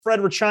Fred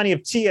Rachani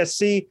of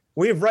TSC.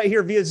 We have right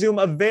here via Zoom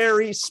a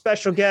very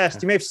special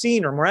guest. You may have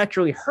seen or more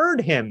accurately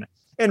heard him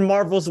in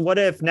Marvel's What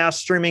If, now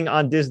streaming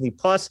on Disney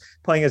Plus,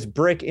 playing as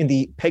Brick in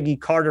the Peggy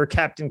Carter,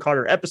 Captain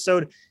Carter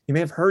episode. You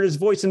may have heard his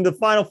voice in the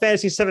Final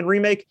Fantasy VII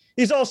Remake.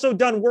 He's also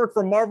done work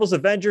for Marvel's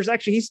Avengers.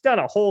 Actually, he's done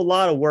a whole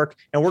lot of work,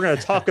 and we're going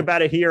to talk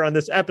about it here on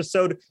this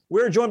episode.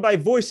 We're joined by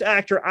voice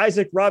actor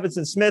Isaac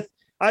Robinson Smith.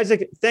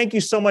 Isaac, thank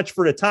you so much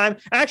for the time.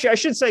 Actually, I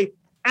should say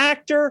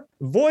actor,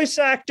 voice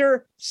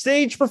actor,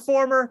 stage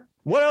performer.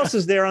 What else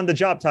is there on the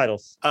job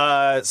titles?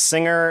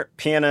 Singer,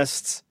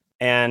 pianist,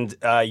 and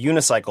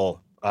unicycle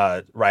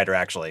rider,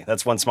 actually.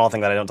 That's one small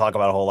thing that I don't talk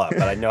about a whole lot,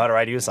 but I know how to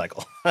ride a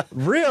unicycle.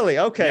 Really?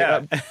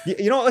 Okay.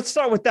 Yeah. Let's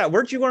start with that.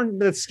 Where'd you learn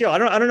that skill? I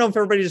don't know if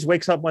everybody just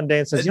wakes up one day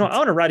and says, I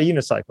want to ride a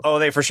unicycle. Oh,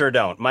 they for sure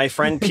don't. My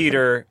friend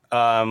Peter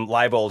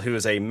Leibold, who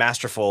is a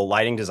masterful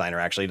lighting designer,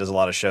 actually does a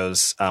lot of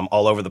shows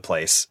all over the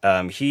place.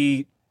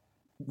 He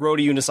rode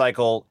a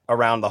unicycle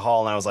around the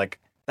hall, and I was like,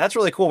 that's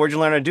really cool. Where'd you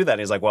learn how to do that? And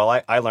he's like, well,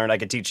 I learned I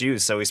could teach you.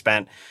 So he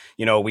spent,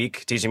 a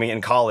week teaching me in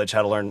college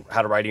how to learn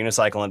how to ride a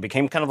unicycle, and it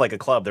became kind of like a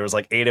club. There was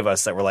like 8 of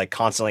us that were like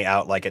constantly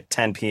out like at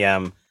 10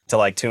 p.m. to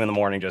like 2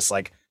 a.m, just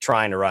like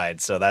trying to ride.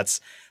 So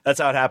that's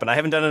how it happened. I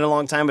haven't done it in a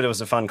long time, but it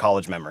was a fun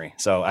college memory.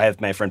 So I have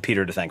my friend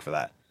Peter to thank for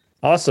that.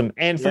 Awesome.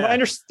 And from what I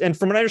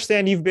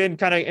understand, you've been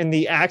kind of in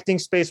the acting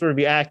space, whether it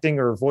be acting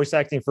or voice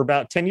acting, for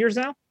about 10 years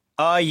now?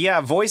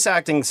 Voice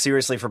acting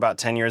seriously for about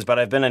 10 years, but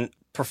I've been a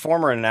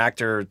performer and an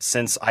actor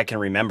since I can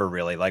remember,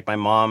 really. Like, my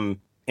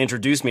mom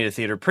introduced me to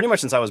theater pretty much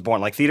since I was born.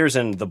 Like, theater's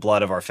in the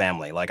blood of our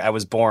family. Like, I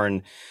was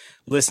born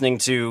listening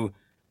to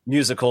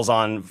musicals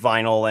on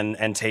vinyl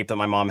and tape that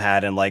my mom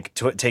had, and like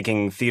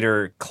taking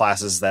theater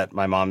classes that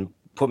my mom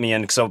put me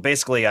in. So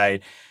basically, I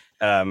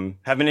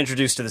have been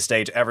introduced to the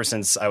stage ever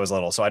since I was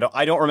little. So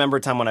I don't remember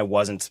a time when I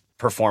wasn't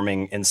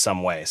performing in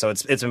some way. So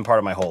it's been part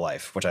of my whole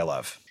life, which I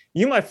love.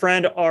 You, my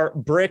friend, are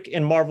Brick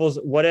in Marvel's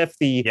What If,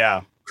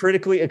 the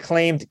critically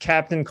acclaimed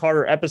Captain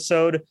Carter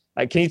episode.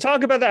 Can you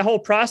talk about that whole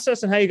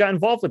process and how you got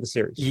involved with the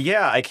series?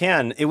 Yeah, I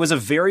can. It was a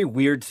very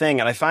weird thing.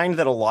 And I find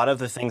that a lot of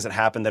the things that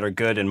happen that are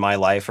good in my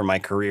life or my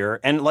career,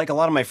 and like a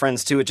lot of my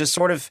friends too, it just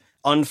sort of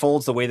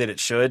unfolds the way that it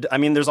should. I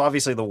mean, there's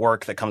obviously the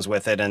work that comes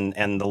with it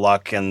and the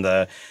luck and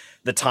the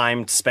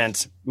time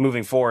spent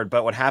moving forward.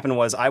 But what happened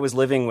was I was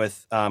living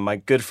with my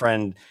good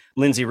friend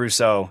Lindsay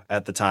Rousseau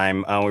at the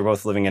time. We were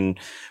both living in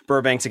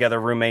Burbank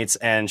together, roommates,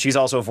 and she's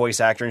also a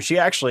voice actor. And she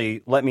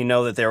actually let me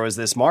know that there was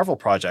this Marvel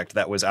project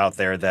that was out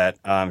there that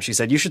she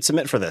said, you should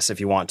submit for this if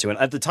you want to. And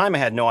at the time, I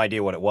had no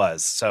idea what it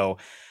was. So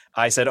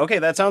I said, okay,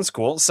 that sounds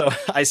cool. So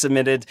I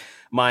submitted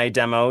my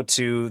demo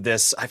to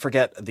this. I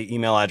forget the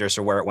email address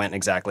or where it went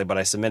exactly, but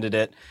I submitted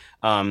it.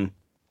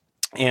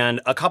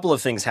 And a couple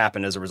of things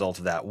happened as a result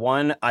of that.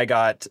 One, I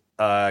got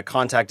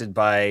contacted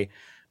by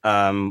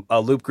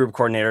a loop group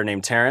coordinator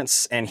named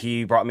Terrence, and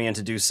he brought me in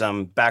to do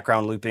some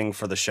background looping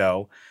for the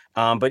show.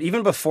 But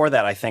even before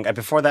that,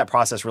 before that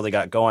process really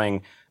got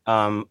going,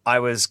 I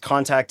was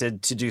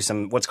contacted to do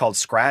some what's called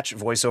scratch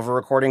voiceover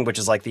recording, which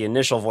is like the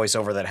initial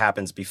voiceover that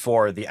happens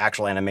before the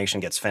actual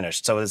animation gets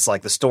finished. So it's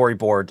like the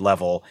storyboard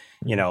level,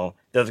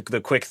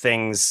 the quick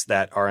things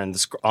that are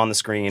on the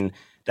screen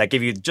that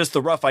give you just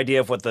the rough idea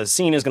of what the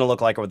scene is going to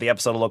look like or what the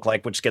episode will look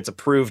like, which gets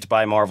approved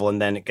by Marvel,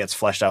 and then it gets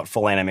fleshed out,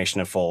 full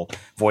animation and full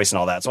voice and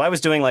all that. So I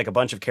was doing like a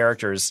bunch of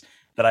characters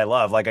that I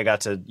love. Like I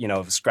got to,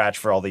 scratch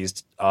for all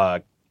these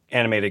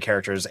animated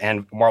characters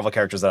and Marvel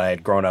characters that I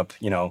had grown up,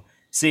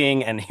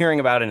 seeing and hearing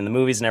about it in the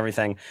movies and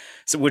everything,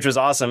 so, which was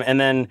awesome. And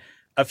then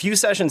a few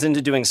sessions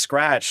into doing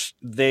scratch,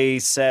 the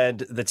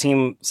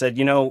team said,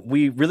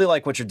 we really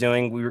like what you're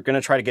doing. We were going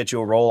to try to get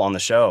you a role on the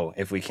show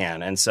if we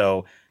can. And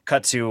so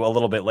cut to a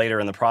little bit later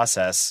in the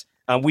process.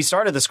 We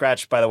started the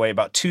scratch, by the way,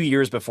 about 2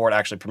 years before it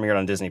actually premiered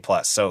on Disney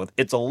Plus. So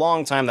it's a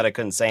long time that I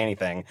couldn't say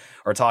anything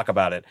or talk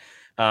about it.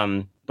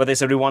 But they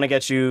said, we're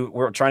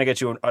trying to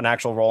get you an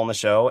actual role in the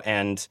show.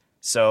 And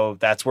so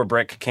that's where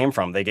Brick came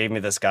from. They gave me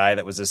this guy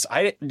that was this,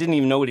 I didn't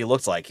even know what he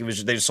looked like. They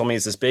just told me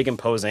he's this big,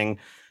 imposing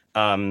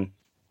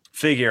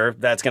figure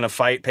that's going to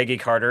fight Peggy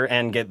Carter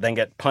and then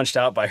get punched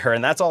out by her.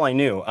 And that's all I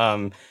knew.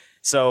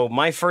 So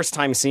my first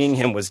time seeing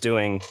him was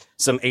doing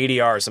some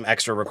ADR, some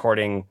extra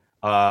recording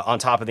on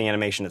top of the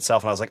animation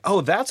itself. And I was like, oh,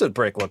 that's what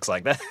Brick looks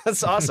like.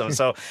 That's awesome.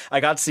 So I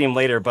got to see him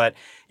later. But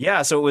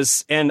yeah, so it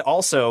was, and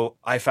also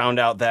I found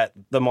out that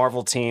the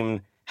Marvel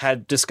team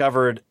had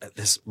discovered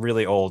this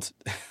really old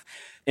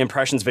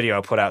Impressions video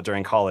I put out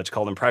during college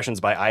called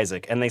Impressions by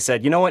Isaac. And they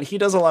said, you know what? He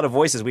does a lot of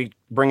voices. We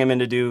bring him in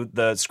to do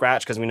the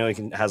scratch because we know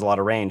has a lot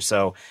of range.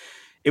 So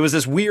it was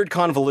this weird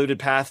convoluted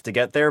path to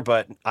get there,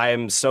 but I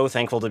am so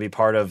thankful to be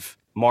part of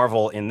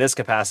Marvel in this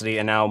capacity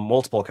and now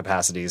multiple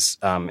capacities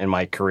in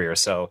my career.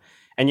 So,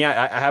 and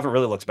yeah, I haven't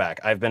really looked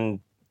back. I've been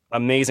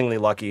amazingly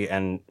lucky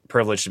and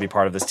privileged to be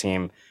part of this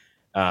team.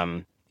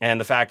 And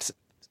the fact,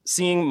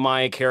 seeing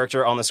my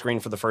character on the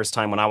screen for the first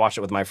time when I watched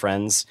it with my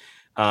friends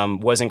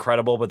was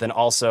incredible, but then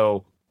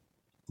also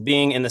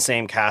being in the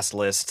same cast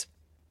list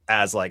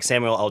as like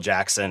Samuel L.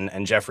 Jackson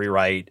and Jeffrey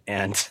Wright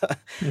and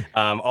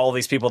all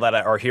these people that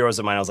are heroes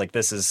of mine. I was like,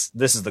 this is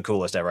the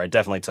coolest ever. I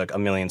definitely took a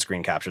million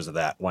screen captures of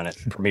that when it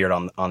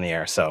premiered on the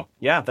air. So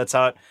yeah, that's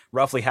how it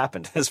roughly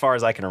happened as far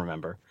as I can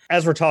remember.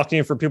 As we're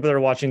talking, for people that are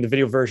watching the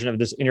video version of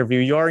this interview,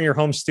 you are in your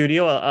home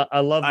studio. I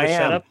love the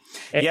setup.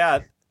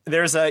 Yeah.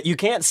 You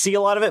can't see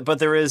a lot of it, but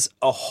there is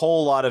a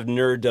whole lot of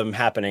nerddom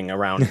happening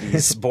around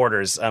these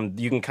borders.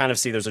 You can kind of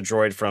see there's a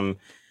droid from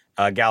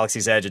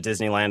Galaxy's Edge at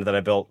Disneyland that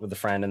I built with a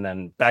friend, and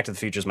then Back to the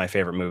Future is my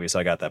favorite movie, so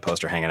I got that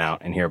poster hanging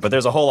out in here. But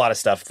there's a whole lot of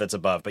stuff that's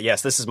above. But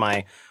yes, this is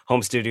my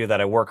home studio that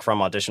I work from,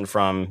 audition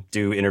from,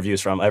 do interviews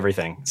from,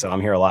 everything. So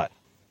I'm here a lot.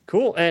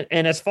 Cool.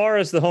 And as far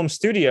as the home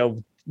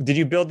studio, did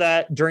you build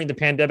that during the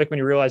pandemic when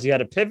you realized you had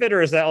to pivot,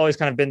 or has that always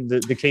kind of been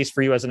the case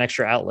for you as an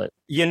extra outlet?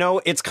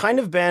 It's kind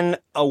of been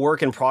a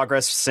work in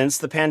progress since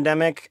the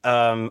pandemic.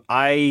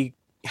 I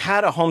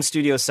had a home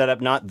studio set up,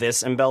 not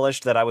this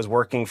embellished, that I was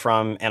working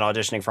from and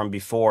auditioning from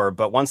before.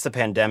 But once the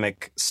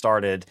pandemic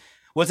started,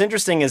 what's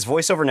interesting is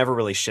voiceover never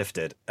really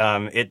shifted.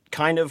 It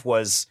kind of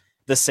was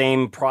the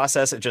same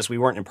process. It just, we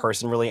weren't in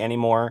person really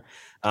anymore.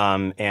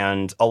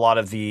 And a lot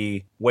of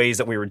the ways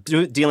that we were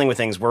dealing with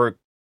things were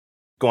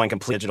going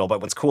completely digital.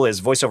 But what's cool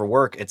is voiceover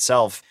work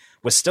itself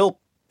was still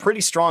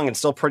pretty strong and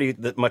still pretty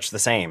much the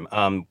same.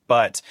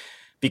 But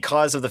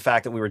because of the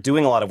fact that we were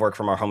doing a lot of work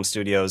from our home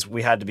studios,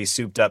 we had to be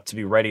souped up to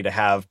be ready to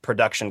have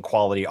production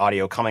quality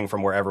audio coming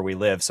from wherever we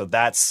live. So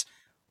that's,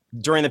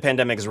 during the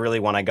pandemic, is really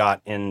when I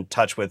got in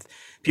touch with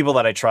people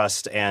that I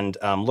trust and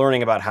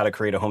learning about how to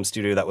create a home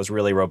studio that was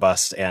really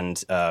robust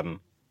and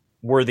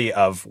worthy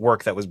of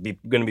work that was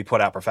going to be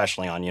put out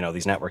professionally on,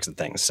 these networks and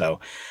things.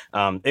 So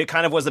it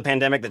kind of was the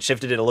pandemic that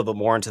shifted it a little bit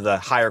more into the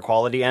higher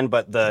quality end,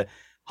 but the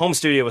home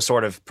studio was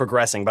sort of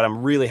progressing, but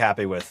I'm really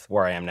happy with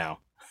where I am now.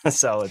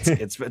 So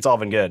it's all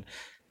been good.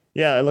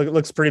 Yeah, it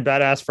looks pretty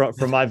badass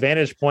from my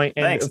vantage point.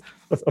 And Thanks.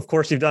 Of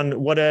course, you've done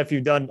What If,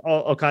 you've done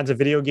all kinds of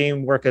video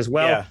game work as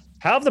well. Yeah.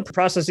 How have the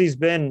processes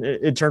been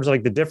in terms of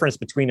like the difference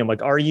between them?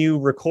 Like, are you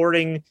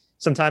recording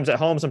sometimes at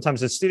home,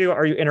 sometimes at studio?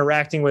 Are you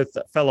interacting with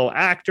fellow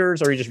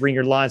actors, or are you just reading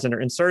your lines and are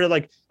inserted?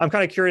 Like, I'm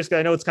kind of curious because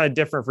I know it's kind of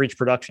different for each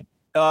production.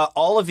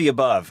 All of the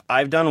above.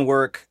 I've done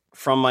work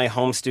from my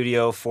home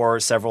studio for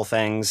several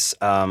things.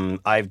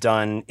 I've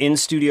done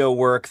in-studio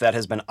work that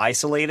has been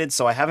isolated,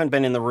 so I haven't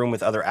been in the room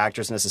with other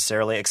actors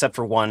necessarily, except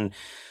for one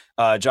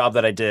job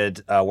that I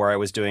did where I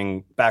was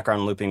doing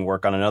background looping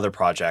work on another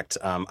project.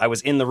 I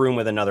was in the room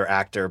with another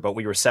actor, but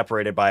we were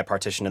separated by a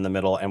partition in the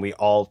middle, and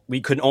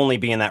we could only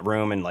be in that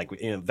room, and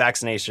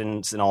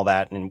vaccinations and all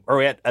that.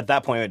 At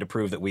that point, we had to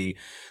prove that we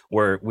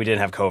didn't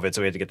have COVID,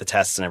 so we had to get the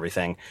tests and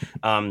everything.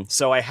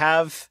 So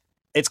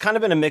it's kind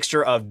of been a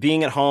mixture of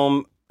being at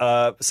home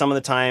some of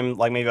the time,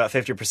 like maybe about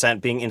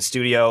 50% being in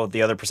studio,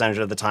 the other percentage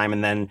of the time,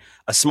 and then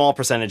a small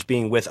percentage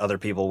being with other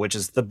people, which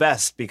is the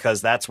best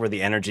because that's where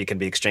the energy can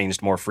be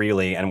exchanged more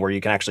freely and where you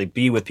can actually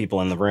be with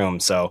people in the room.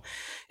 So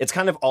it's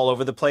kind of all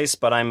over the place,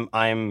 but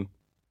I'm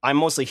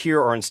mostly here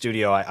or in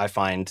studio, I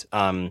find,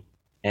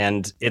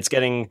 and it's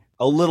getting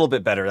a little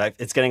bit better.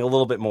 It's getting a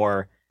little bit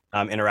more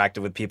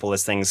interactive with people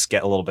as things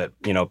get a little bit,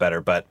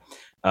 better. But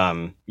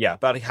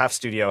about half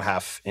studio,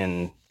 half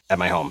at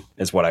my home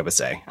is what I would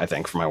say, I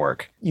think, for my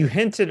work. You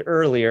hinted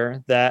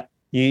earlier that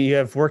you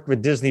have worked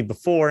with Disney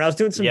before, and I was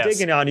doing some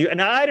digging on you,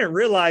 and I didn't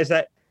realize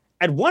that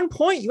at one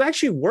point you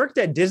actually worked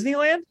at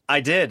Disneyland?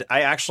 I did.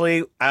 I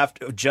actually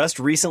just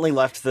recently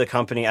left the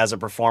company as a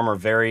performer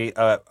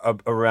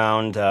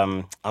around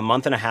a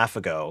month and a half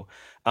ago.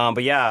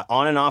 But yeah,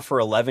 on and off for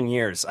 11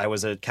 years, I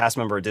was a cast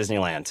member at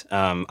Disneyland.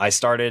 I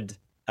started...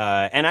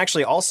 and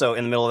actually also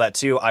in the middle of that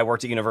too, I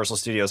worked at Universal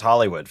Studios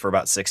Hollywood for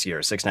about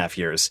 6.5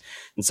 years.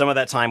 And some of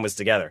that time was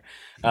together.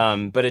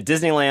 But at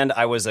Disneyland,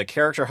 I was a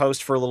character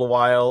host for a little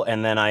while.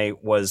 And then I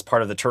was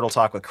part of the Turtle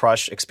Talk with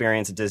Crush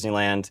experience at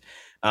Disneyland.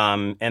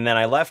 And then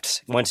I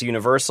left, went to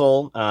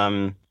Universal.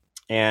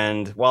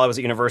 And while I was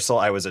at Universal,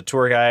 I was a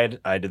tour guide.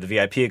 I did the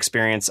VIP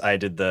experience. I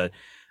did the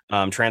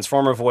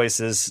Transformer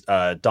voices,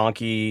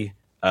 Donkey,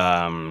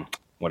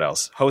 what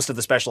else? Host of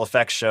the special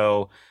effects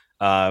show.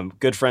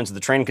 Good friends with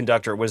the train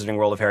conductor at Wizarding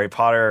World of Harry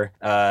Potter,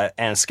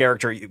 and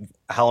character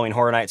Halloween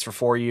Horror Nights for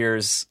 4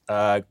 years.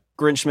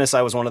 Grinchmas,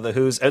 I was one of the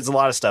Who's. It's a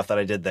lot of stuff that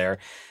I did there.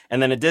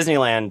 And then at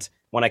Disneyland,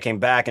 when I came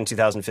back in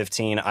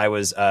 2015, I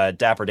was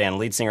Dapper Dan,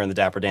 lead singer in the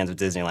Dapper Dans of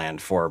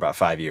Disneyland for about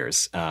 5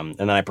 years. And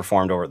then I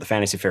performed over at the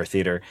Fantasy Fair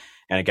Theater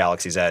and at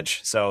Galaxy's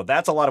Edge. So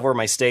that's a lot of where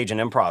my stage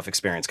and improv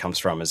experience comes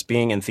from, is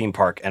being in theme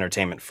park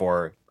entertainment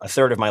for a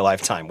third of my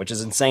lifetime, which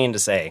is insane to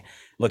say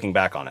looking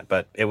back on it,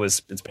 but it's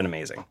been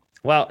amazing.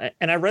 Wow.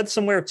 And I read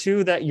somewhere,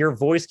 too, that your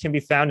voice can be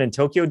found in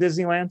Tokyo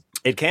Disneyland.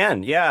 It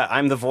can. Yeah.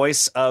 I'm the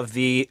voice of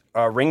the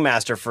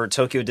ringmaster for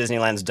Tokyo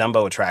Disneyland's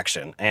Dumbo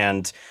attraction.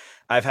 And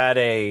I've had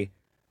a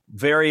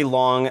very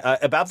long,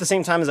 about the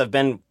same time as I've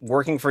been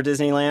working for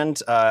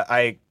Disneyland,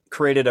 I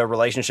created a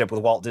relationship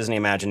with Walt Disney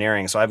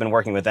Imagineering. So I've been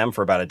working with them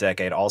for about a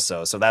decade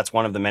also. So that's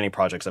one of the many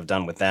projects I've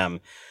done with them.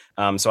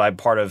 So I'm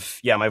part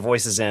of, my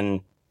voice is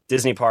in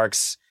Disney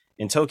parks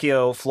in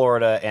Tokyo,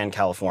 Florida, and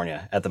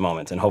California at the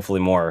moment, and hopefully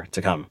more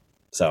to come.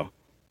 So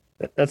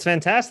That's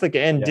fantastic.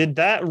 And did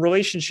that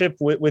relationship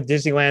with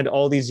Disneyland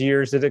all these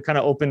years, did it kind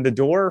of open the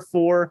door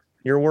for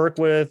your work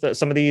with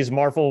some of these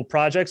Marvel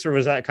projects, or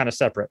was that kind of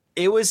separate?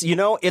 It was,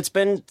 it's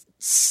been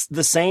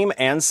the same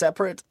and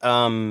separate.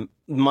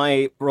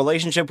 My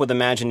relationship with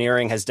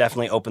Imagineering has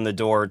definitely opened the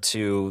door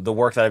to the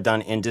work that I've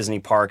done in Disney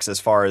parks as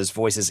far as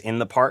voices in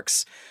the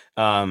parks.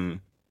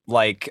 Besides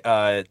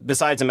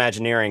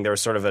Imagineering, there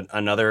was sort of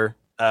another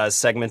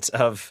segment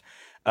of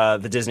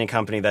the Disney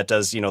company that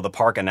does, the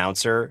park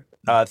announcer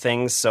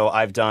things. So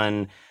I've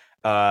done,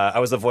 I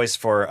was the voice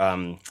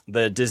for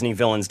the Disney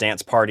Villains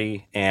Dance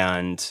Party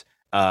and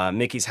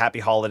Mickey's Happy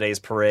Holidays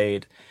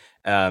Parade.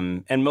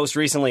 And most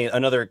recently,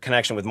 another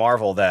connection with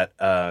Marvel that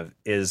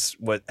is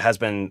what has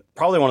been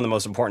probably one of the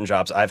most important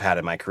jobs I've had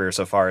in my career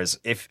so far is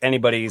if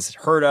anybody's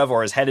heard of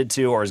or is headed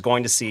to or is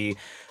going to see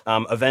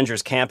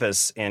Avengers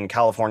Campus in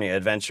California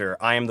Adventure,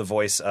 I am the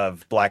voice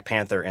of Black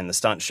Panther in the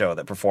stunt show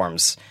that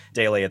performs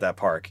daily at that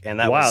park. And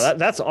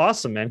that's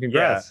awesome, man.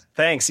 Congrats. Yeah,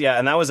 thanks. Yeah.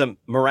 And that was a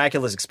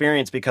miraculous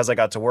experience because I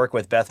got to work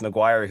with Beth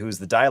McGuire, who's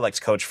the dialects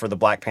coach for the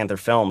Black Panther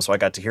film. So I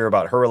got to hear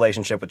about her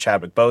relationship with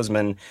Chadwick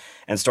Boseman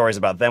and stories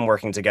about them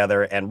working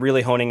together and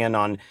really honing in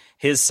on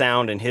his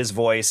sound and his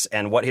voice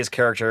and what his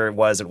character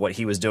was and what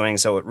he was doing.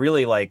 So it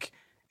really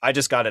I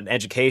just got an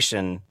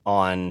education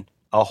on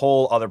a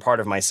whole other part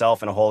of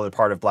myself and a whole other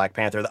part of Black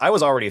Panther. I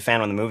was already a fan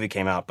when the movie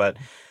came out, but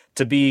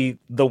to be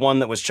the one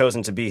that was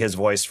chosen to be his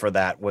voice for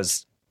that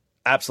was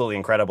absolutely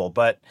incredible.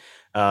 But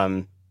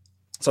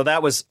so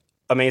that was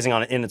amazing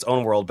in its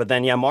own world. But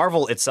then,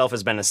 Marvel itself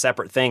has been a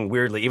separate thing,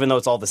 weirdly, even though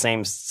it's all the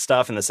same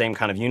stuff in the same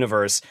kind of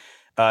universe.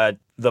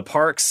 The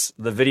parks,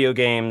 the video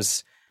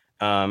games,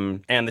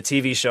 and the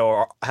TV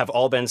show have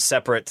all been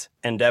separate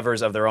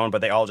endeavors of their own,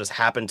 but they all just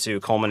happen to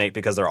culminate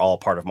because they're all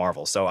part of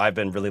Marvel. So I've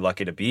been really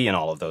lucky to be in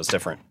all of those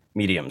different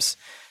mediums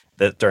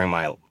during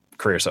my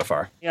career so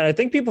far. Yeah, I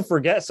think people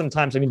forget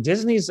sometimes. I mean,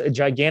 Disney's a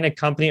gigantic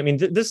company. I mean,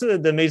 this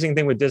is the amazing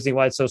thing with Disney,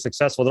 why it's so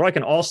successful. They're like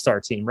an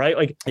all-star team, right?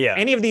 Like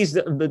any of these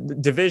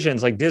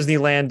divisions, like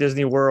Disneyland,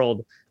 Disney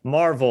World,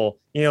 Marvel,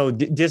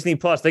 Disney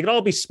Plus, they could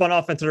all be spun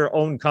off into their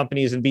own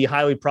companies and be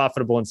highly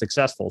profitable and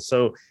successful.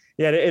 So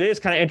it is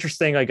kind of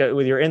interesting,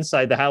 with your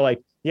insight to how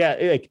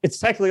it's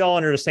technically all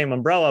under the same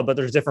umbrella, but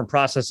there's different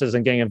processes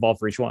and getting involved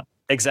for each one.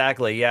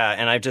 Exactly. Yeah.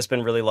 And I've just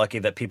been really lucky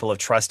that people have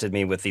trusted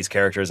me with these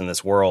characters in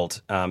this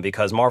world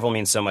because Marvel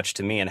means so much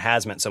to me and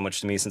has meant so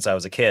much to me since I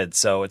was a kid.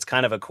 So it's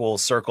kind of a cool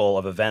circle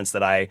of events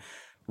that I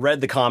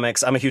read the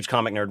comics. I'm a huge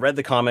comic nerd, read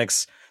the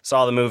comics,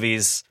 saw the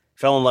movies,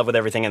 fell in love with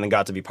everything, and then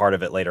got to be part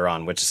of it later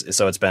on,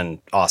 so it's been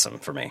awesome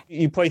for me.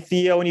 You play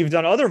Theo, and you've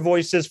done other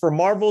voices for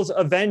Marvel's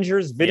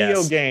Avengers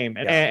video game.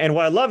 And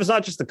what I love is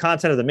not just the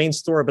content of the main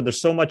story, but there's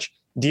so much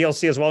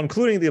DLC as well,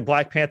 including the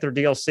Black Panther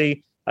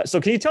DLC.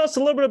 So can you tell us a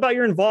little bit about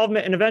your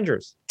involvement in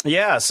Avengers?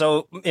 Yeah,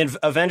 so in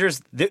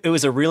Avengers, it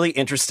was a really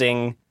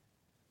interesting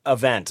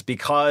event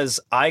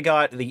because I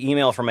got the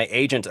email from my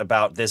agent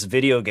about this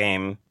video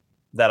game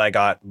that I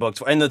got booked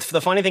for. And the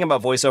funny thing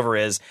about voiceover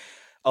is,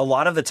 a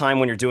lot of the time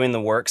when you're doing the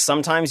work,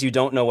 sometimes you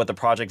don't know what the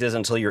project is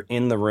until you're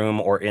in the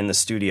room or in the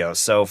studio.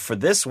 So for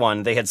this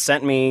one, they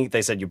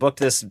said, you booked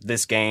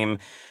this game.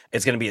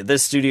 It's going to be at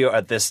this studio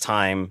at this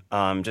time.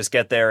 Just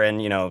get there.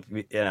 And,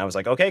 and I was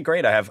like, okay,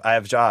 great. I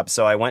have jobs.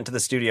 So I went to the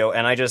studio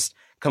and I just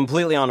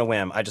completely on a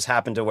whim, I just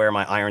happened to wear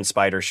my Iron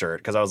Spider shirt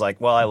because I was like,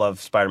 well, I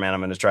love Spider-Man. I'm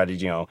going to try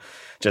to,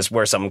 just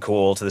wear something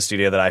cool to the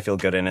studio that I feel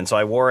good in. And so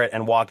I wore it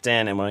and walked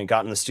in. And when I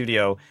got in the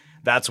studio,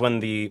 that's when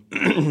the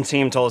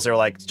team told us, they were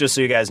like, just so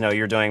you guys know,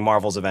 you're doing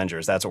Marvel's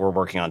Avengers. That's what we're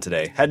working on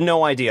today. Had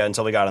no idea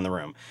until we got in the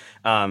room.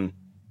 And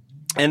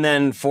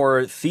then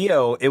for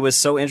Theo, it was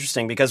so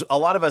interesting because a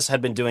lot of us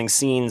had been doing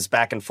scenes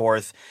back and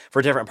forth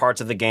for different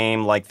parts of the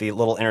game, like the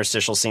little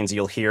interstitial scenes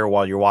you'll hear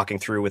while you're walking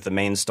through with the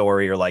main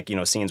story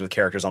or scenes with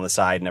characters on the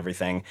side and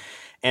everything.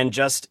 And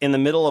just in the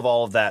middle of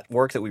all of that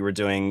work that we were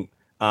doing,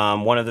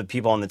 one of the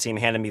people on the team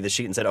handed me the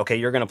sheet and said, okay,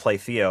 you're going to play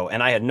Theo.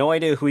 And I had no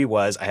idea who he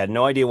was. I had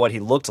no idea what he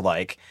looked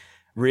like.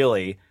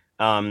 Really,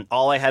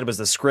 all I had was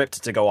the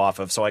script to go off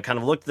of. So I kind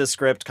of looked at the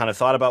script, kind of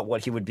thought about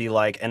what he would be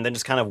like, and then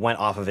just kind of went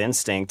off of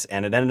instinct,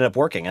 and it ended up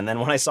working. And then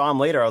when I saw him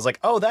later, I was like,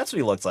 oh, that's what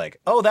he looked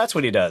like. Oh, that's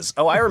what he does.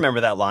 Oh, I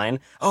remember that line.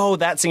 Oh,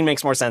 that scene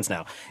makes more sense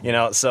now.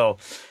 So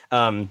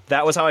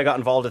that was how I got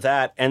involved with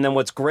that. And then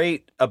what's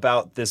great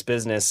about this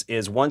business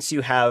is once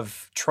you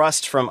have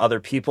trust from other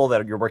people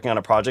that you're working on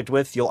a project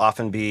with, you'll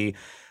often be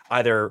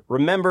either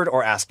remembered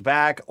or asked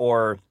back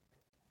or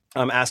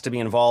asked to be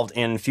involved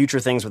in future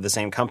things with the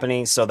same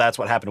company. So that's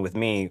what happened with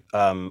me.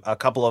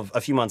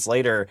 A few months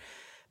later,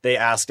 they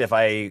asked if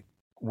I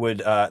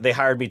would, they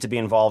hired me to be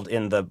involved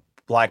in the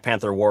Black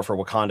Panther War for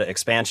Wakanda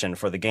expansion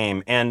for the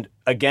game. And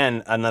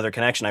again, another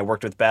connection. I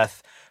worked with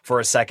Beth for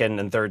a second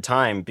and third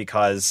time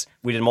because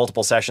we did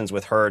multiple sessions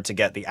with her to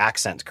get the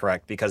accent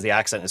correct, because the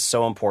accent is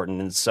so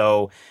important and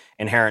so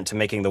inherent to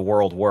making the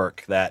world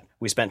work that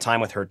we spent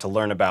time with her to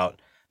learn about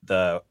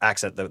the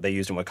accent that they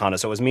used in Wakanda.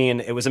 So it was me,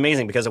 and it was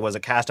amazing because it was a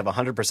cast of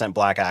 100%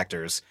 black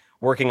actors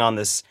working on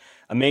this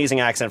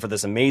amazing accent for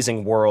this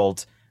amazing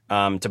world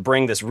to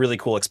bring this really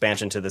cool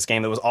expansion to this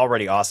game that was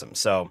already awesome.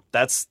 So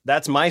that's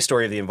my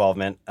story of the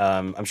involvement.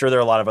 I'm sure there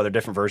are a lot of other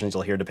different versions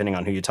you'll hear depending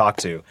on who you talk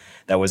to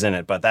that was in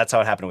it, but that's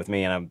how it happened with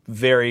me, and I'm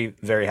very,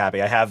 very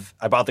happy.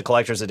 I bought the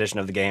collector's edition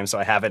of the game, so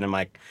I have it in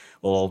my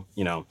little,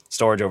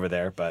 storage over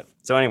there. But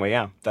so anyway,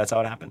 yeah, that's how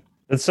it happened.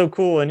 That's so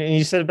cool. And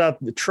you said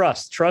about the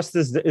trust. Trust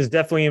is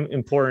definitely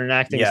important in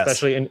acting, Yes.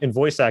 especially in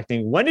voice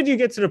acting. When did you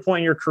get to the point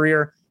in your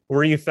career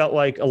where you felt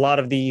like a lot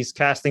of these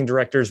casting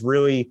directors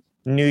really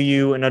knew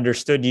you and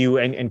understood you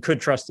and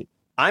could trust you?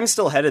 I'm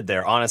still headed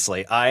there,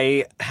 honestly.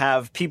 I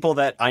have people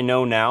that I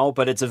know now,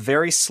 but it's a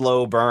very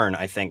slow burn,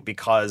 I think,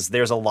 because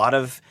there's a lot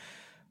of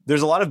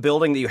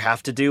building that you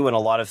have to do and a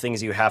lot of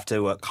things you have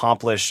to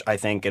accomplish, I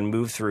think, and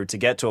move through to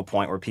get to a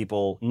point where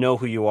people know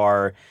who you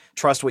are,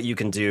 trust what you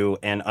can do,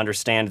 and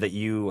understand that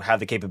you have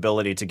the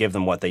capability to give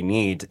them what they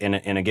need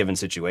in a given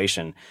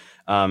situation.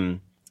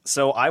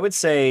 So I would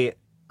say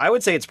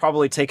it's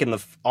probably taken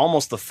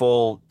almost the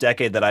full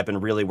decade that I've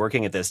been really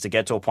working at this to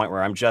get to a point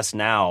where I'm just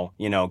now,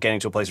 getting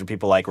to a place where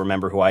people like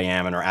remember who I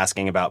am and are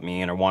asking about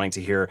me and are wanting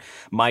to hear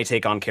my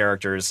take on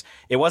characters.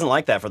 It wasn't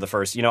like that for the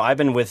first, I've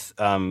been with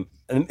an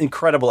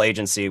incredible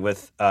agency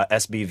with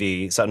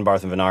SBV, Sutton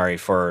Barth and Venari,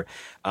 for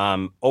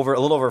a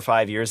little over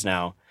 5 years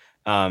now.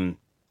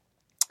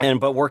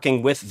 But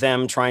working with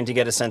them, trying to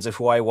get a sense of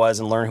who I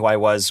was and learn who I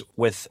was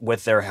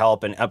with their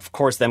help, and of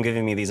course them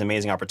giving me these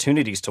amazing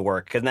opportunities to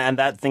work. And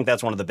I think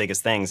that's one of the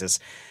biggest things is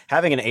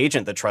having an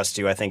agent that trusts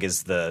you. I think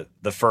is the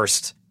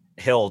first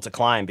hill to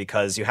climb,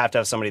 because you have to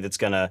have somebody that's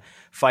going to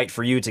fight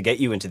for you to get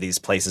you into these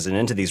places and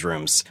into these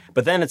rooms.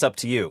 But then it's up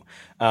to you.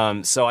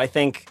 So I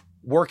think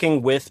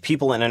working with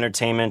people in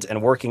entertainment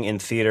and working in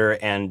theater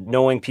and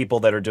knowing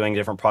people that are doing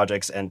different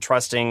projects and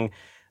trusting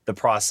the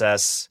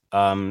process,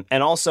 and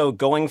also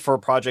going for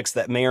projects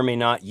that may or may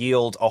not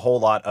yield a whole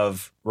lot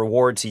of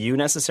reward to you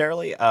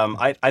necessarily.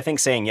 I think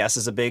saying yes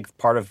is a big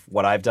part of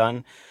what I've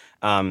done.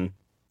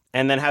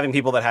 And then having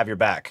people that have your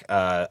back,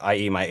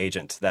 i.e. my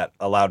agent, that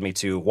allowed me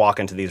to walk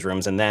into these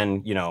rooms, and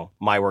then,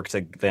 my work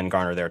to then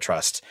garner their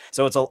trust.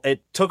 So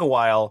it took a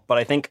while, but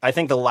I think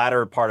the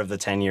latter part of the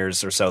 10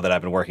 years or so that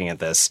I've been working at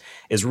this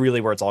is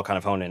really where it's all kind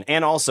of honed in.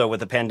 And also with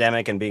the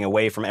pandemic and being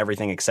away from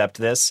everything except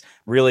this,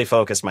 really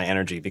focused my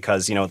energy,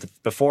 because,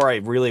 before I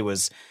really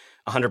was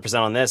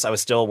 100% on this, I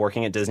was still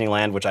working at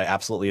Disneyland, which I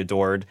absolutely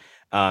adored.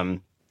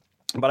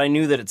 But I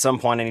knew that at some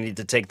point I needed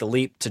to take the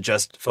leap to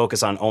just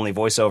focus on only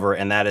voiceover,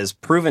 and that has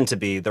proven to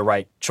be the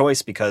right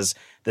choice, because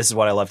this is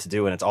what I love to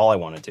do and it's all I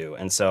want to do.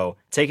 And so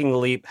taking the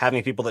leap,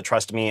 having people that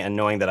trust me, and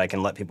knowing that I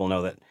can let people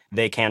know that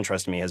they can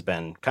trust me it's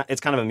kind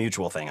of a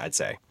mutual thing, I'd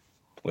say,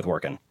 with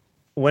working.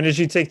 When did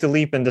you take the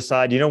leap and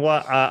decide,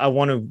 I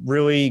want to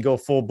really go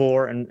full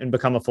bore and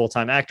become a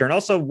full-time actor? And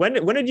also, when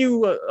did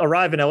you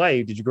arrive in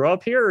LA? Did you grow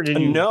up here? Or did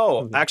you?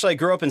 No, actually, I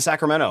grew up in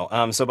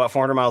Sacramento, so about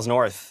 400 miles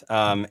north.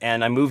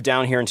 And I moved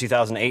down here in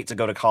 2008 to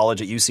go to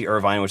college at UC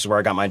Irvine, which is where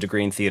I got my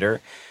degree in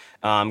theater.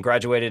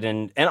 Graduated,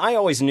 and I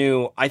always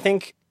knew, I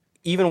think,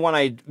 even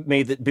when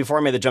before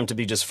I made the jump to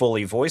be just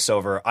fully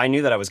voiceover, I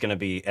knew that I was going to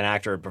be an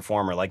actor and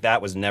performer. Like,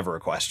 that was never a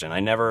question.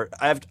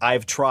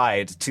 I've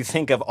tried to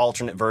think of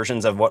alternate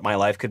versions of what my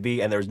life could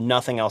be, and there's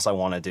nothing else I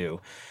want to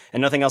do, and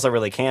nothing else I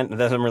really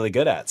that I'm really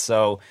good at.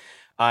 So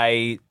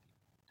I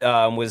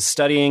was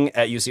studying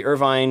at UC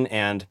Irvine,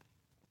 and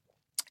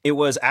it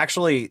was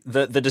actually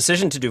the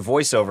decision to do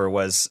voiceover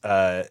was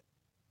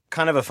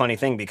kind of a funny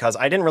thing, because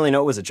I didn't really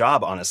know it was a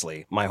job,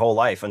 honestly, my whole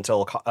life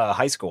until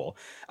high school.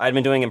 I'd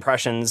been doing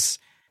impressions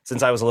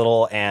since I was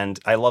little, and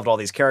I loved all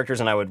these characters,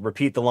 and I would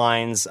repeat the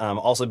lines.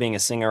 Also, being a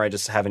singer, I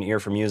just have an ear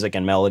for music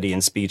and melody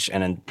and speech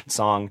and in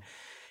song.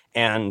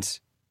 And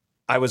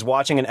I was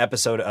watching an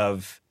episode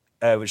of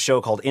a show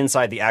called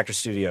Inside the Actor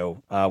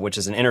Studio, which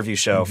is an interview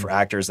show for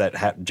actors that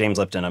had James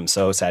Lipton. I'm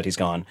so sad he's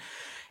gone.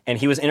 And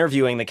he was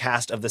interviewing the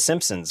cast of The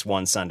Simpsons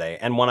one Sunday.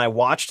 And when I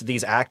watched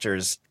these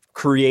actors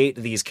create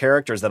these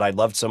characters that I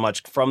loved so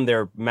much from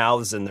their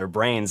mouths and their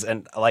brains,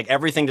 and like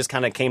everything just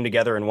kind of came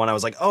together in one. I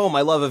was like, oh,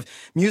 my love of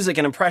music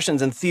and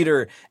impressions and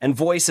theater and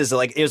voices,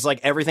 like it was like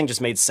everything just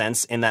made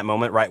sense in that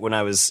moment, right when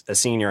I was a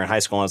senior in high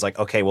school. And I was like,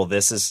 okay, well,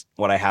 this is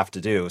what I have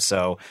to do.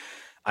 So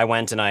I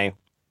went and I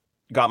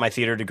got my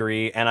theater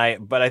degree,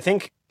 but I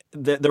think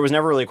there was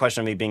never really a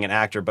question of me being an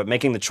actor, but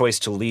making the choice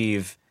to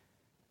leave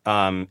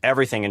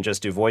everything and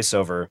just do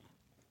voiceover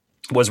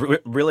was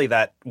really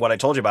that what I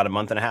told you about a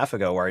month and a half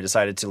ago, where I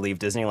decided to leave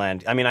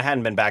Disneyland. I mean, I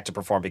hadn't been back to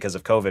perform because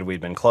of COVID.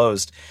 We'd been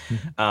closed.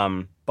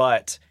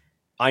 But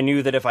I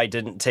knew that if I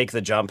didn't take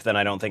the jump, then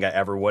I don't think I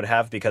ever would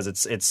have, because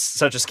it's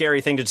such a scary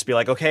thing to just be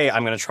like, okay,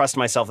 I'm going to trust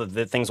myself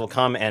that things will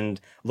come.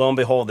 And lo and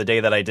behold, the day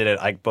that I did it,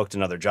 I booked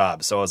another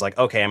job. So I was like,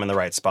 okay, I'm in the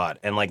right spot.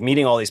 And like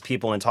meeting all these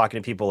people and talking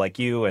to people like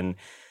you and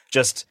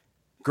just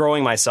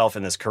growing myself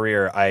in this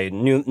career, I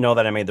know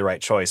that I made the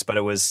right choice, but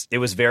it was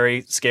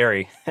very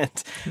scary.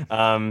 But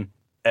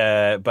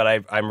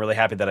I'm really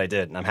happy that I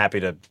did, and I'm happy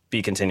to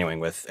be continuing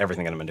with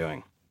everything that I've been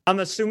doing. I'm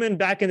assuming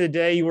back in the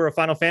day you were a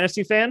Final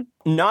Fantasy fan.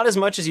 Not as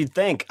much as you'd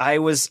think. I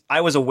was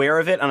aware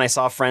of it, and I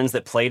saw friends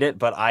that played it,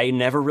 but I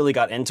never really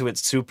got into it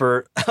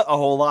super a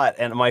whole lot.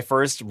 And my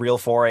first real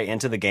foray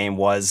into the game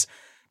was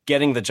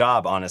getting the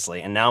job,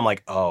 honestly. And now I'm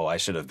like, oh, I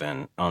should have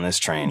been on this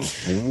train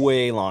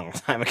way long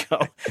time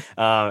ago.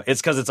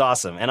 It's because it's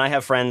awesome, and I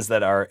have friends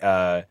that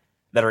are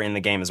in the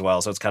game as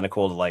well, so it's kind of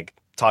cool to like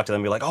talk to them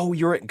and be like, oh,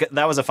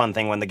 that was a fun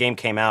thing when the game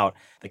came out.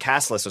 The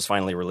cast list was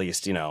finally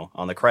released,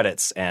 on the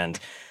credits, and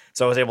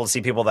so I was able to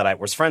see people that I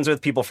was friends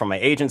with, people from my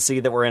agency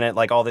that were in it,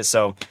 like all this.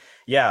 So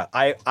yeah,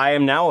 I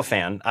am now a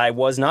fan. I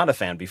was not a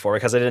fan before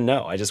because I didn't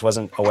know. I just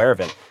wasn't aware of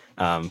it.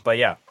 But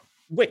yeah.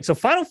 Wait, so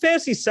Final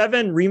Fantasy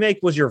VII Remake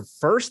was your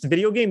first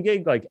video game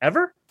gig like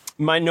ever?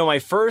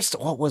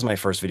 What was my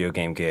first video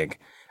game gig?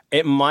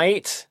 Let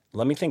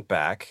me think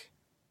back.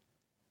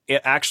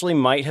 It actually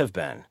might have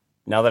been,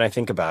 now that I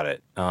think about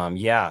it.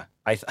 Yeah,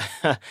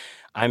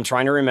 I'm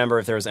trying to remember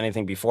if there was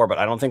anything before, but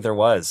I don't think there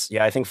was.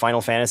 Yeah, I think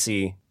Final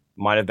Fantasy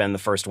might have been the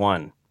first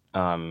one.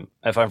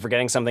 If I'm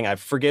forgetting something,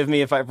 forgive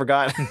me if I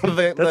forgot.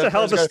 That's a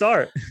hell of a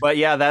start. But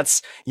yeah,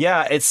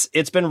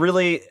 it's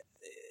been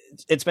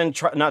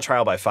not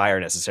trial by fire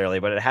necessarily,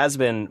 but it has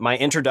been my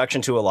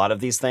introduction to a lot of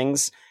these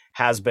things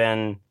has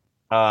been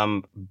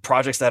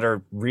projects that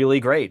are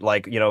really great.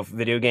 Like,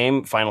 video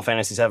game, Final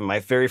Fantasy VII, my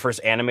very first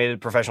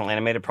professional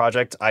animated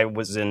project. I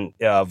was in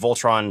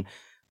Voltron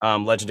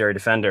Legendary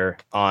Defender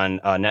on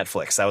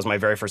Netflix. That was my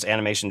very first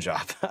animation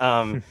job.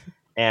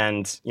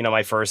 And,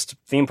 my first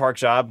theme park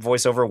job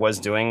voiceover was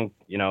doing,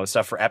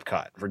 stuff for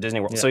Epcot, for Disney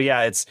World. Yeah. So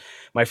yeah, it's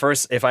my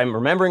first, if I'm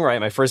remembering right,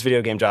 my first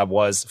video game job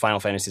was Final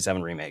Fantasy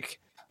VII Remake.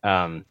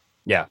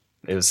 Yeah,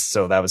 it was,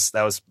 so that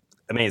was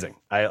amazing.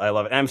 I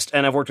love it.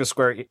 And I've worked with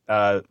Square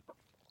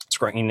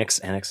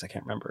Enix, I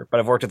can't remember, but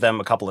I've worked with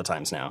them a couple of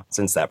times now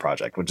since that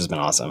project, which has been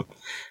awesome.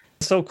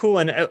 So cool.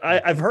 And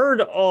I've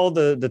heard all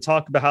the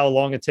talk about how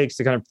long it takes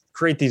to kind of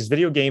create these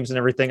video games and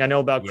everything. I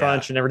know about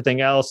Crunch and everything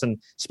else. And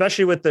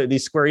especially with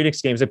these Square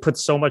Enix games, they put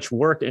so much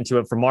work into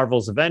it for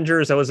Marvel's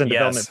Avengers. That was in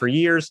development for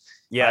years.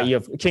 Yeah. You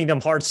have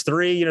Kingdom Hearts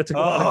 3, took a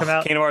while to come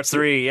out. Kingdom Hearts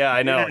 3. Yeah,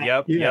 I know.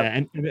 Yeah,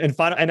 yep.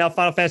 And now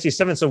Final Fantasy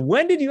 7. So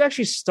when did you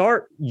actually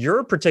start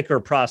your particular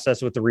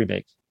process with the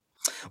remake?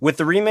 With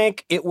the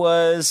remake, it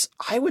was,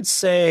 I would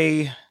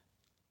say,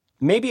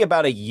 maybe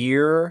about a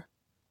year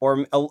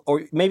or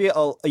maybe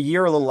a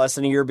year, a little less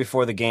than a year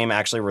before the game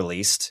actually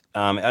released.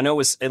 I know it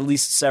was at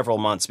least several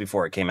months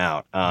before it came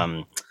out.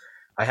 I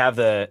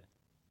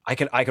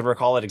could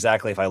recall it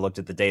exactly if I looked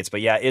at the dates,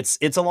 but yeah,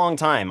 it's a long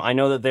time. I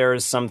know that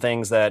there's some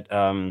things that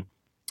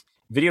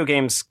video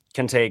games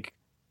can take,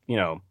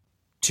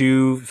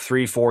 2,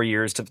 3, 4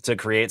 years to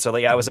create. So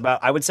yeah,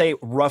 I would say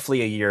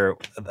roughly a year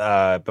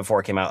before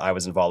it came out, I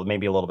was involved,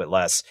 maybe a little bit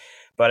less.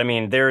 But I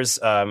mean,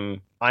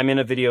 I'm in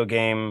a video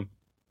game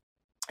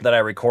that I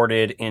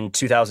recorded in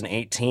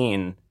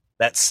 2018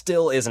 that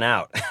still isn't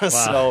out. Wow.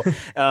 So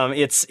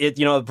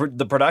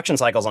the production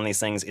cycles on these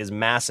things is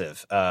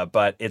massive.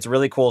 But it's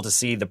really cool to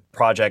see the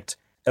project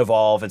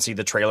evolve and see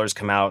the trailers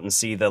come out and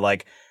see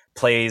the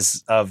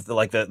plays of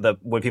the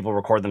when people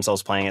record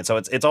themselves playing it. So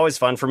it's always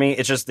fun for me.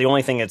 It's just the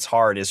only thing it's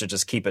hard is to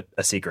just keep it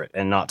a secret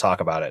and not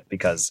talk about it,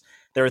 because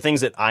there are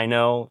things that I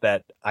know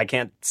that I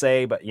can't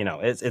say, but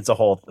it's the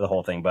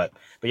whole thing. But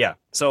yeah.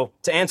 So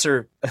to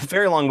answer a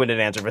very long-winded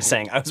answer by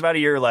saying I was about a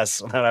year or less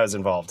that I was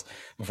involved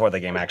before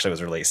the game actually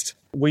was released.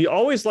 We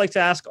always like to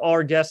ask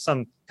our guests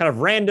some kind of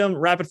random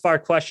rapid-fire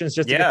questions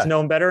just to get to know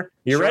them better.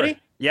 You ready?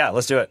 Yeah,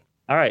 let's do it.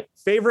 All right.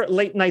 Favorite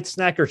late-night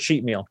snack or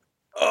cheat meal?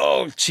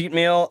 Oh, cheat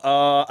meal.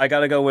 I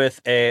got to go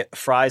with a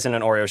fries and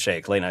an Oreo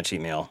shake. Late night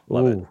cheat meal.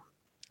 Love it.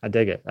 I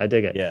dig it.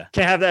 Yeah.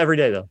 Can't have that every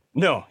day, though.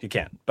 No, you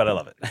can't, but I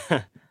love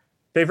it.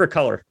 Favorite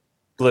color?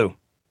 Blue.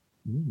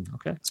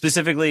 Okay.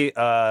 Specifically,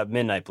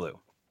 midnight blue.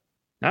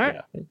 All right.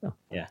 Yeah. There you go.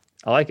 Yeah.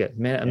 I like it.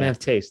 Man of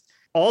taste.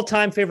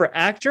 All-time favorite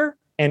actor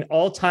and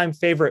all-time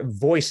favorite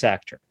voice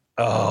actor?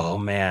 Oh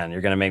man,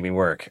 you're gonna make me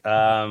work.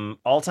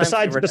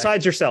 All-time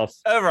besides yourself.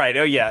 Oh right.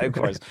 Oh yeah, of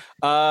course.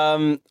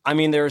 I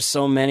mean, there are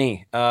so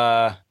many.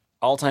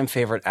 All-time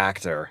favorite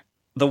actor.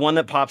 The one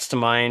that pops to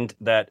mind,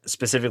 that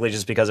specifically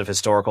just because of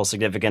historical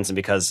significance and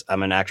because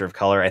I'm an actor of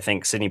color, I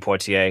think Sidney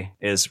Poitier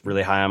is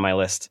really high on my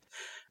list.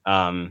 So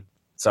I'm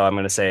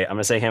gonna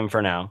say him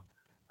for now.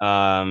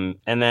 And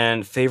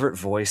then favorite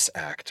voice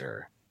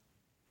actor.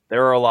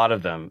 There are a lot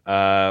of them.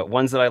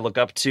 Ones that I look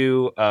up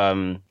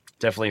to.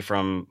 Definitely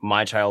from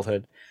my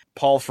childhood.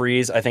 Paul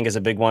Frees, I think, is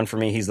a big one for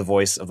me. He's the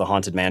voice of the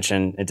Haunted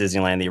Mansion at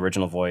Disneyland, the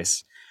original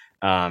voice.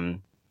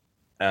 This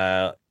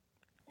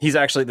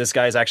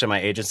guy is actually my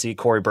agency.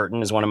 Corey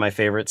Burton is one of my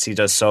favorites. He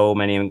does so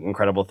many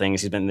incredible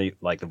things. He's been the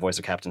voice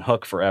of Captain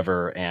Hook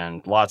forever,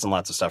 and lots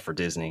of stuff for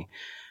Disney.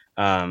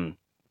 And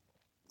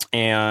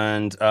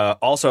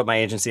also at my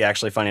agency,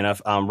 actually, funny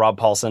enough, Rob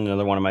Paulson,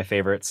 another one of my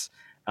favorites.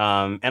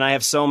 And I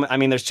have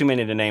there's too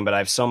many to name, but I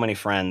have so many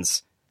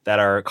friends that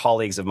are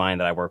colleagues of mine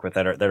that I work with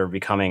that are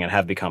becoming and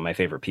have become my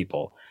favorite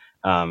people.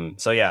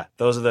 So yeah,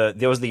 those are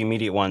the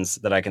immediate ones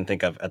that I can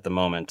think of at the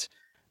moment.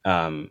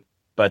 But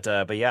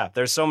But yeah,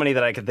 there's so many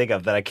that I can think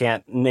of that I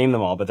can't name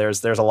them all, but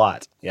there's a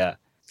lot. Yeah.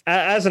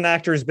 As an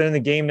actor who's been in the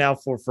game now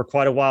for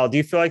quite a while, do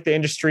you feel like the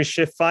industry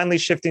finally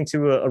shifting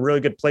to a really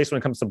good place when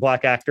it comes to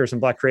Black actors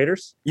and Black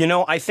creators?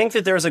 I think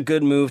that there's a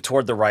good move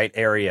toward the right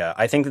area.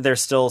 I think that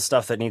there's still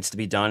stuff that needs to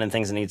be done and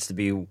things that needs to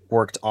be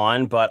worked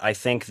on. But I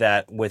think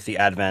that with the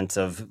advent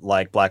of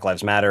like Black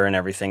Lives Matter and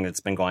everything that's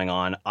been going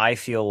on, I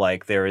feel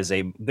like there's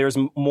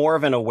more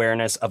of an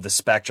awareness of the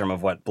spectrum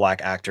of what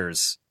Black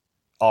actors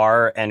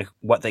are and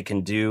what they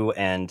can do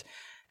and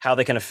how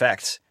they can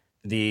affect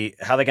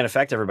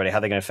everybody, how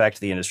they can affect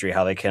the industry,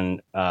 how they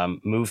can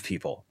move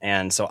people.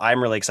 And so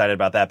I'm really excited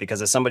about that because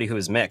as somebody who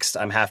is mixed,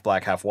 I'm half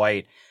Black, half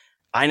white.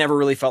 I never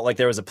really felt like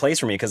there was a place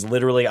for me because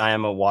literally I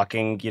am a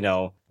walking,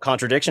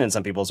 contradiction in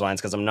some people's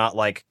minds because I'm not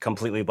like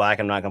completely Black,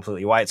 I'm not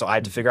completely white. So I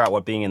had to figure out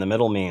what being in the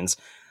middle means.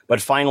 But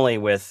finally,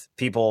 with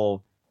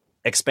people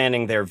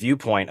expanding their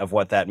viewpoint of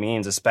what that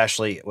means,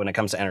 especially when it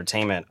comes to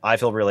entertainment, I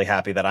feel really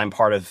happy that I'm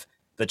part of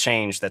the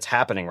change that's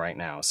happening right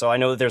now. So I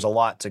know that there's a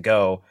lot to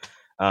go.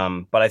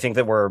 But I think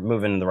that we're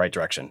moving in the right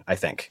direction, I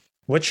think.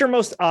 What's your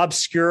most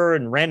obscure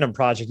and random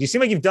project? You seem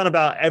like you've done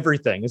about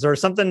everything. Is there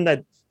something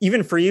that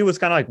even for you was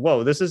kind of like,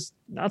 whoa, this is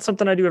not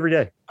something I do every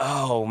day?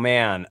 Oh,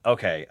 man.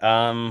 Okay.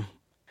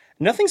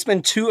 Nothing's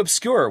been too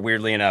obscure,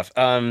 weirdly enough.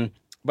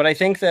 But I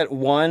think that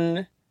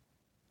one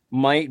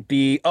might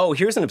be... Oh,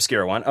 here's an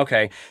obscure one.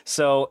 Okay.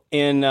 So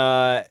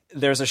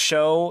there's a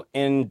show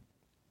in...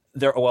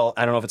 Well,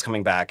 I don't know if it's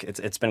coming back.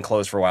 It's been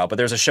closed for a while, but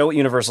there's a show at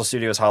Universal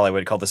Studios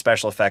Hollywood called The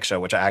Special Effects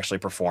Show, which I actually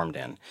performed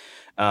in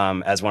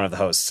as one of the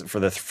hosts for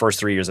the first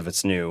 3 years of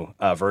its new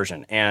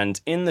version. And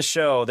in the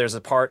show, there's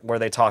a part where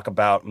they talk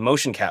about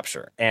motion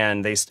capture,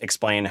 and they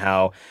explain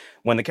how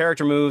when the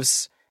character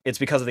moves, it's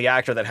because of the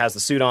actor that has the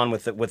suit on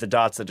with the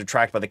dots that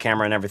detract by the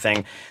camera and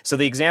everything. So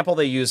the example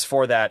they use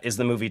for that is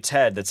the movie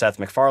Ted that Seth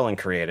MacFarlane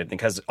created,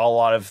 because all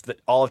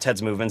of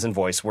Ted's movements and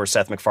voice were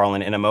Seth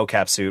MacFarlane in a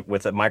mocap suit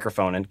with a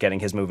microphone and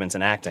getting his movements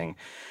and acting.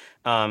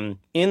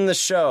 In the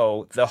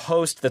show, the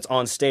host that's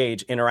on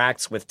stage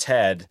interacts with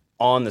Ted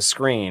on the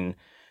screen,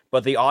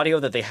 but the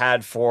audio that they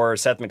had for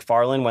Seth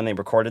MacFarlane when they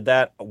recorded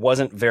that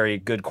wasn't very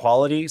good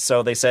quality.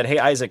 So they said, "Hey,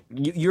 Isaac,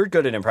 you're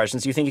good at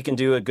impressions. Do you think you can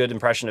do a good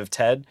impression of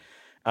Ted?"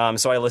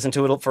 So I listened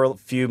to it for a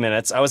few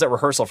minutes. I was at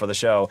rehearsal for the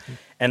show,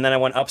 and then I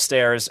went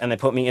upstairs, and they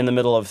put me in the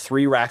middle of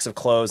 3 racks of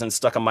clothes and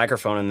stuck a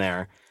microphone in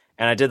there,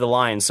 and I did the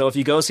line. So if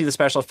you go see the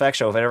Special Effects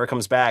Show, if it ever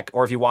comes back,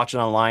 or if you watch it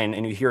online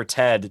and you hear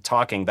Ted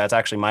talking, that's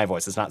actually my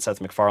voice. It's not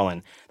Seth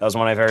MacFarlane. That was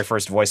one of my very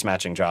first voice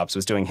matching jobs,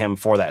 was doing him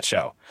for that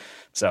show.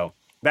 So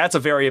that's a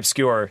very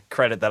obscure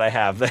credit that I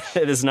have.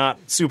 It is not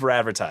super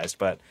advertised,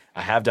 but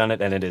I have done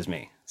it, and it is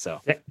me. So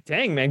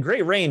dang, man,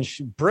 great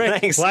range.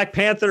 Brick, Thanks. Black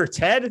Panther,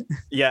 Ted.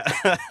 Yeah.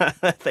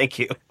 Thank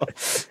you.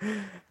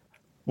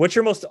 What's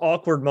your most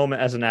awkward moment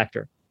as an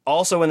actor?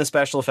 Also in the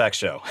Special Effects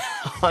Show.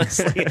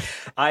 Honestly,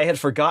 I had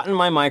forgotten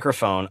my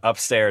microphone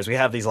upstairs. We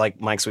have these like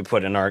mics we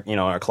put in our,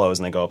 our clothes,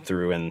 and they go up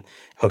through and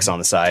hooks on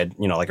the side,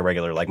 like a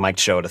regular like mic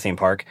show at a theme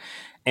park.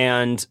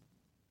 And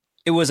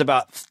it was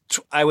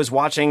I was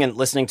watching and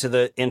listening to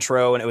the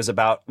intro, and it was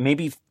about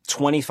maybe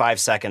 25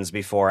 seconds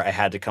before I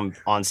had to come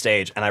on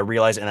stage. And I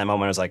realized in that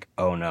moment, I was like,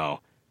 oh no,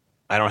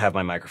 I don't have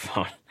my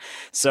microphone.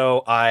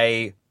 So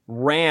I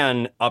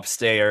ran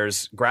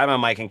upstairs, grabbed my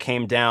mic, and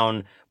came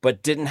down,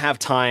 but didn't have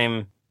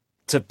time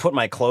to put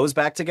my clothes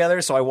back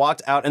together. So I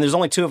walked out, and there's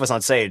only 2 of us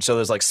on stage. So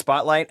there's like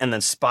spotlight and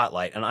then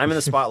spotlight. And I'm in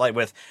the spotlight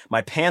with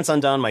my pants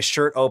undone, my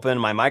shirt open,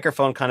 my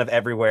microphone kind of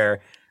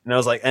everywhere. And I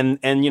was like,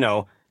 and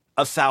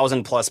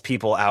 1,000+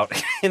 people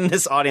out in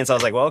this audience. I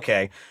was like, well,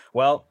 okay,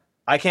 well,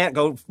 I can't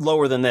go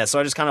lower than this. So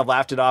I just kind of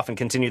laughed it off and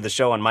continued the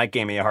show. And Mike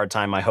gave me a hard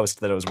time, my host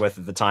that I was with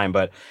at the time.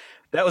 But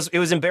it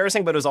was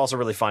embarrassing, but it was also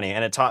really funny.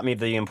 And it taught me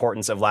the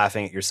importance of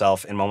laughing at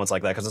yourself in moments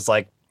like that. Because it's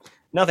like,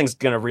 nothing's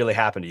going to really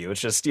happen to you.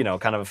 It's just,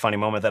 kind of a funny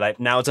moment that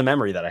now it's a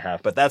memory that I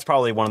have. But that's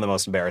probably one of the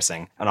most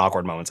embarrassing and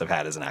awkward moments I've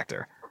had as an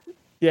actor.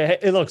 Yeah,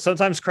 hey, look,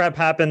 sometimes crap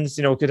happens.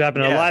 It could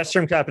happen in a live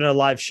stream, could happen in a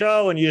live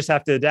show, and you just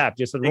have to adapt.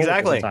 Just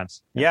exactly.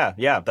 Sometimes.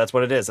 Yeah, that's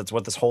what it is. That's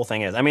what this whole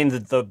thing is. I mean,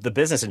 the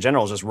business in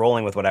general is just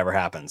rolling with whatever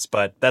happens,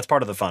 but that's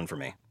part of the fun for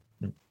me.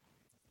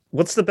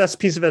 What's the best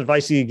piece of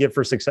advice you give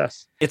for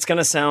success? It's going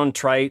to sound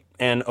trite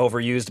and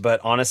overused, but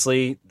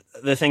honestly,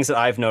 the things that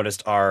I've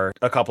noticed are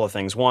a couple of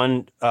things.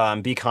 One,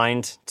 be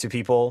kind to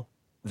people.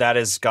 That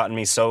has gotten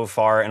me so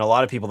far, and a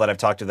lot of people that I've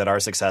talked to that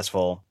are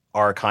successful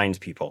are kind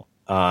people.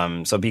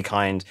 So be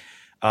kind.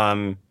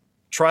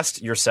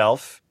 Trust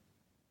yourself.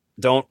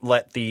 Don't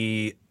let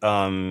the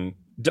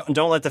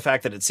don't let the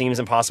fact that it seems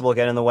impossible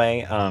get in the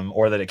way,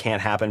 or that it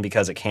can't happen,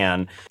 because it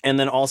can. And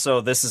then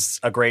also, this is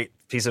a great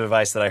piece of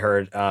advice that I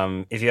heard.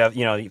 If you have,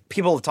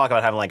 people talk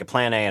about having like a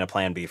plan A and a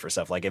plan B for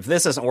stuff. Like if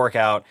this doesn't work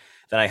out,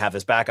 then I have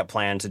this backup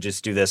plan to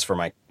just do this for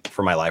my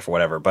life or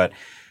whatever. But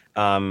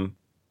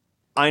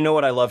I know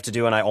what I love to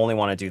do, and I only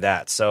want to do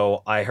that.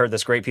 So I heard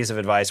this great piece of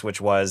advice,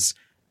 which was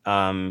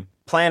plan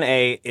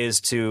A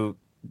is to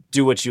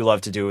do what you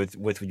love to do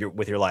with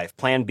your life.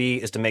 Plan B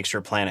is to make sure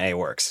plan A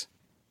works,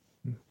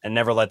 and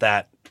never let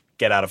that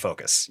get out of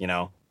focus.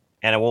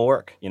 and it will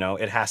work. You know,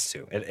 it has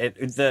to.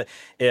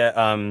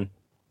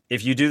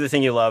 If you do the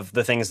thing you love,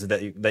 the things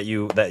that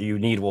you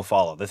need will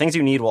follow. The things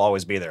you need will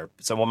always be there.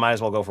 So we might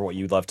as well go for what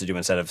you love to do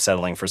instead of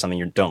settling for something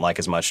you don't like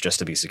as much just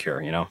to be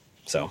secure, you know?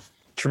 So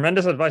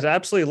tremendous advice. I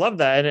absolutely love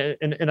that.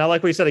 And I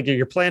like what you said. Like,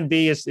 your plan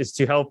B is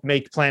to help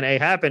make plan A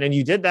happen. And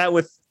you did that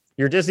with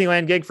your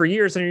Disneyland gig for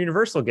years and your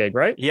Universal gig,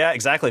 right? Yeah,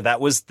 exactly.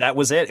 That was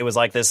it. It was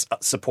like this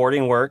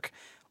supporting work,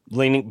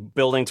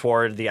 building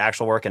toward the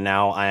actual work. And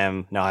now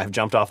I've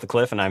jumped off the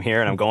cliff and I'm here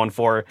and I'm going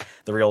for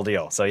the real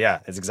deal. So yeah,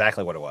 it's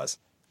exactly what it was.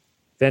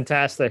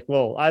 Fantastic.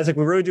 Well, Isaac,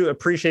 we really do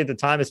appreciate the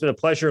time. It's been a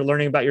pleasure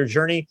learning about your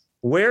journey.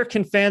 Where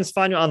can fans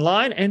find you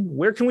online, and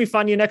where can we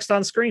find you next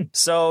on screen?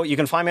 So you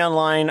can find me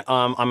online.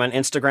 I'm on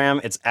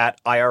Instagram. It's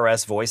at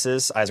IRS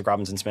Voices, Isaac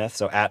Robinson Smith.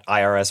 So at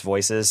IRS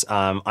Voices.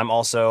 I'm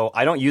also,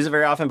 I don't use it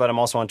very often, but I'm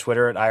also on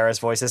Twitter at IRS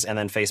Voices, and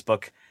then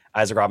Facebook,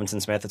 Isaac Robinson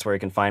Smith. That's where you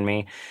can find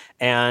me.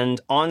 And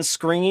on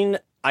screen,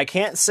 I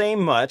can't say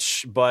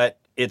much, but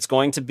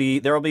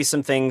there will be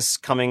some things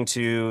coming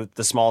to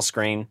the small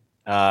screen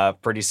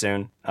pretty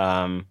soon.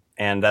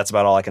 And that's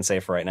about all I can say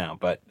for right now.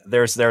 But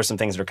there are some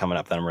things that are coming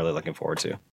up that I'm really looking forward to.